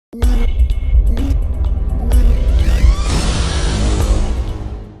Yeah,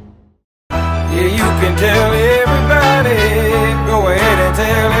 you can tell everybody. Go ahead and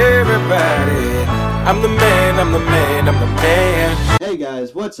tell everybody. I'm the man, I'm the man, I'm the man. Hey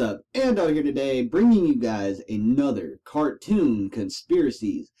guys, what's up? Andaull here today, bringing you guys another cartoon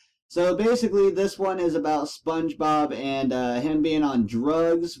conspiracies. So basically, this one is about SpongeBob and him being on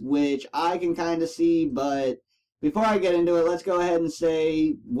drugs, which I can kind of see, but before I get into it, let's go ahead and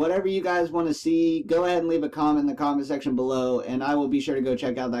say, whatever you guys want to see, go ahead and leave a comment in the comment section below, and I will be sure to go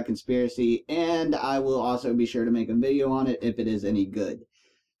check out that conspiracy, and I will also be sure to make a video on it if it is any good.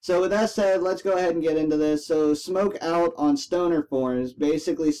 So with that said, let's go ahead and get into this. So Smoke Out on Stoner Forums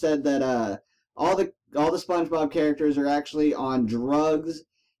basically said that all the SpongeBob characters are actually on drugs.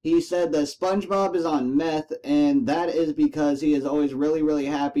 He said that SpongeBob is on meth, and that is because he is always really, really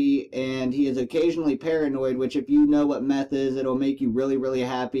happy, and he is occasionally paranoid, which if you know what meth is, it'll make you really, really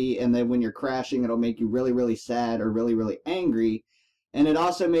happy, and then when you're crashing, it'll make you really, really sad or really, really angry. And it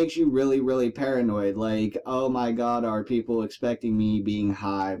also makes you really, really paranoid, like, oh my god, are people expecting me being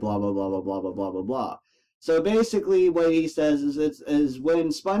high, blah, blah, blah, blah, blah, blah, blah, blah, blah. So basically what he says is when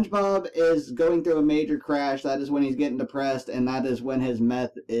SpongeBob is going through a major crash, that is when he's getting depressed, and that is when his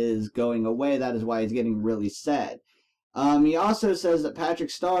meth is going away. That is why he's getting really sad. He also says that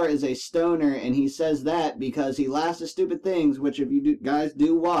Patrick Star is a stoner, and he says that because he laughs at stupid things, which if you guys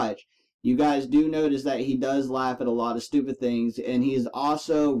do watch, you guys do notice that he does laugh at a lot of stupid things, and he's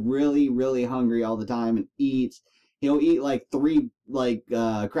also really, really hungry all the time and eats. He'll eat like 3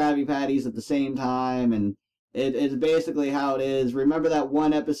 Krabby Patties at the same time, and it's basically how it is. Remember that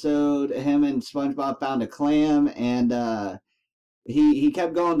one episode, him and SpongeBob found a clam, and he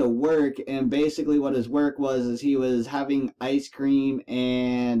kept going to work, and basically what his work was is he was having ice cream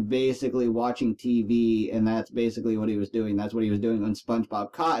and basically watching TV, and that's basically what he was doing. That's what he was doing when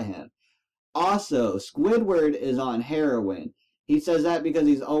SpongeBob caught him. Also, Squidward is on heroin. He says that because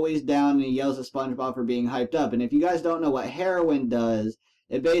he's always down and he yells at SpongeBob for being hyped up. And if you guys don't know what heroin does,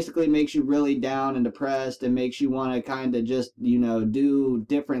 it basically makes you really down and depressed and makes you want to kind of just, you know, do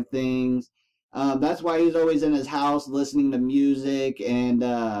different things. That's why he's always in his house listening to music and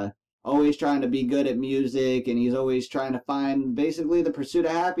always trying to be good at music. And he's always trying to find basically the pursuit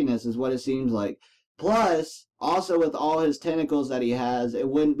of happiness is what it seems like. Plus, also with all his tentacles that he has, it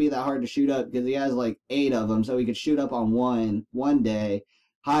wouldn't be that hard to shoot up because he has like 8 of them, so he could shoot up on one day,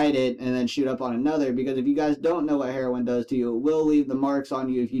 hide it, and then shoot up on another. Because if you guys don't know what heroin does to you, it will leave the marks on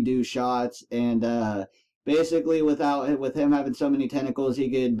you if you do shots. And basically, with him having so many tentacles, he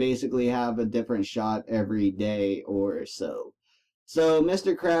could basically have a different shot every day or so. So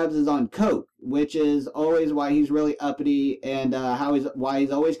Mr. Krabs is on coke, which is always why he's really uppity, and why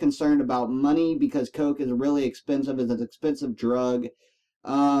he's always concerned about money, because coke is really expensive. It's an expensive drug.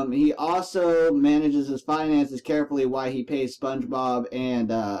 He also manages his finances carefully, why he pays SpongeBob and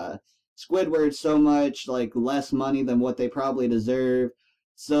Squidward so much, like less money than what they probably deserve.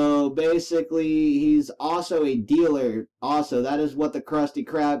 So basically, he's also a dealer. Also, that is what the Krusty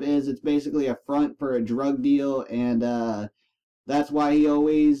Krab is. It's basically a front for a drug deal, and that's why he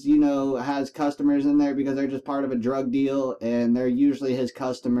always, you know, has customers in there, because they're just part of a drug deal, and they're usually his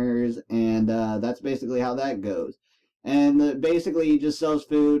customers, and that's basically how that goes. And basically, he just sells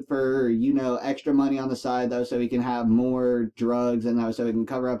food for, you know, extra money on the side, though, so he can have more drugs, and so he can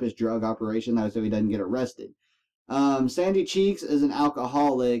cover up his drug operation, though, so he doesn't get arrested. Sandy Cheeks is an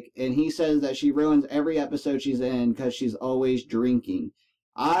alcoholic, and he says that she ruins every episode she's in because she's always drinking.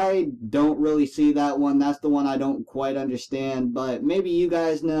 I don't really see that one. That's the one I don't quite understand, but maybe you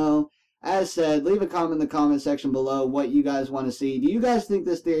guys know. As said, leave a comment in the comment section below what you guys want to see. Do you guys think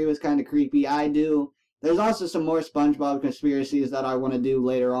this theory was kind of creepy? I do. There's also some more SpongeBob conspiracies that I want to do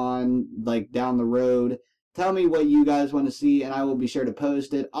later on, like down the road. Tell me what you guys want to see, and I will be sure to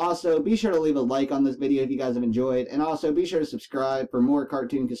post it. Also, be sure to leave a like on this video if you guys have enjoyed, and also be sure to subscribe for more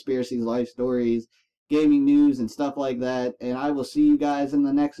cartoon conspiracies, life stories, gaming news, and stuff like that, and I will see you guys in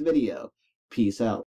the next video. Peace out.